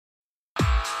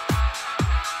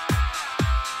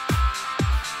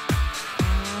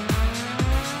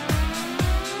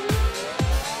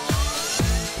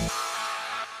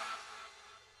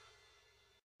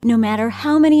No matter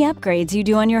how many upgrades you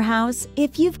do on your house,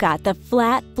 if you've got the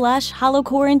flat, flush, hollow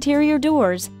core interior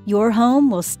doors, your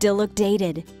home will still look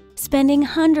dated. Spending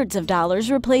hundreds of dollars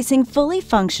replacing fully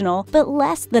functional but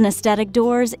less than aesthetic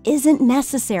doors isn't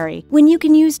necessary when you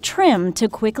can use trim to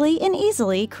quickly and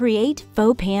easily create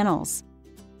faux panels.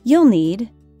 You'll need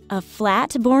a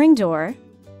flat boring door,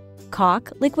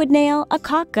 caulk, liquid nail, a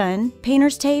caulk gun,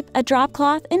 painter's tape, a drop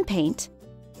cloth, and paint,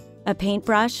 a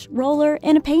paintbrush, roller,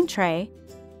 and a paint tray,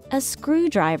 a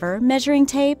screwdriver, measuring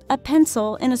tape, a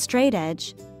pencil, and a straight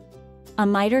edge, a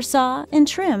miter saw and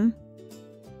trim,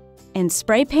 and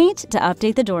spray paint to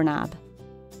update the doorknob.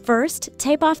 First,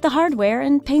 tape off the hardware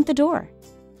and paint the door.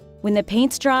 When the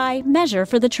paint's dry, measure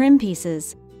for the trim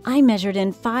pieces. I measured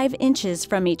in 5 inches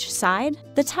from each side,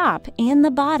 the top, and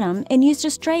the bottom, and used a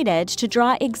straight edge to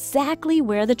draw exactly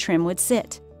where the trim would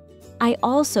sit. I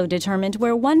also determined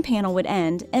where one panel would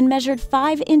end and measured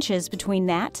 5 inches between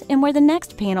that and where the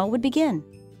next panel would begin.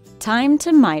 Time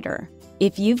to miter.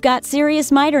 If you've got serious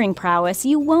mitering prowess,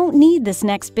 you won't need this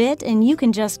next bit and you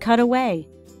can just cut away.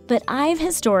 But I've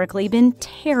historically been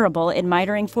terrible at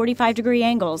mitering 45-degree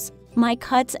angles. My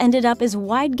cuts ended up as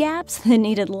wide gaps that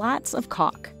needed lots of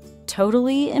caulk.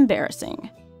 Totally embarrassing.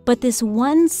 But this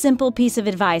one simple piece of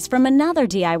advice from another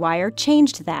DIYer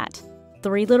changed that.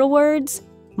 3 little words: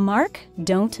 mark,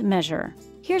 don't measure.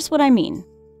 Here's what I mean.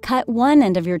 Cut one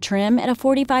end of your trim at a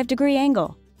 45-degree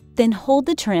angle. Then hold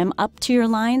the trim up to your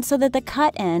line so that the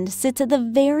cut end sits at the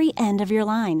very end of your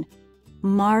line.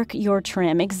 Mark your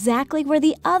trim exactly where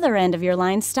the other end of your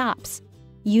line stops.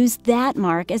 Use that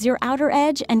mark as your outer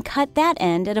edge and cut that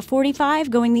end at a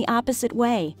 45 going the opposite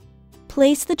way.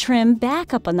 Place the trim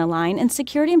back up on the line and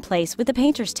secure it in place with the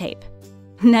painter's tape.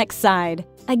 Next side.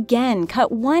 Again,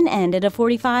 cut one end at a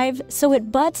 45 so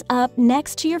it butts up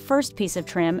next to your first piece of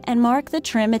trim and mark the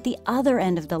trim at the other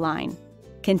end of the line.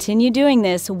 Continue doing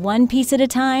this one piece at a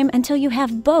time until you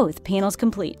have both panels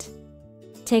complete.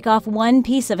 Take off one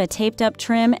piece of a taped up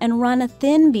trim and run a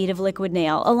thin bead of liquid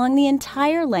nail along the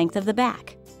entire length of the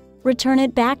back. Return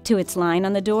it back to its line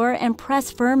on the door and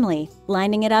press firmly,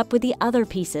 lining it up with the other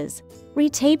pieces.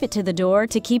 Retape it to the door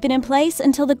to keep it in place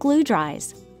until the glue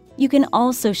dries. You can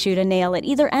also shoot a nail at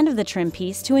either end of the trim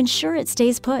piece to ensure it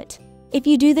stays put. If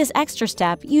you do this extra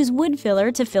step, use wood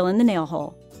filler to fill in the nail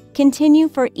hole. Continue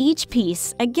for each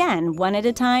piece, again one at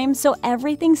a time, so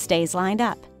everything stays lined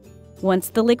up. Once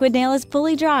the liquid nail is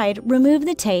fully dried, remove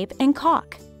the tape and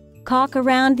caulk. Caulk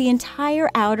around the entire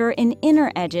outer and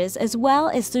inner edges as well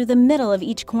as through the middle of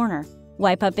each corner.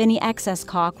 Wipe up any excess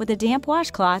caulk with a damp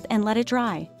washcloth and let it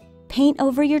dry. Paint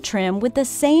over your trim with the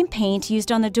same paint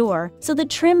used on the door so the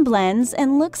trim blends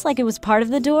and looks like it was part of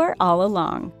the door all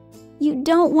along. You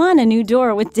don't want a new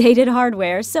door with dated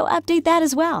hardware, so update that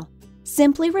as well.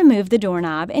 Simply remove the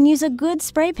doorknob and use a good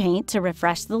spray paint to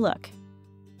refresh the look.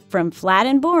 From flat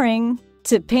and boring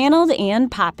to paneled and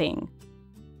popping.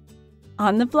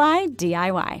 On the fly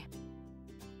DIY.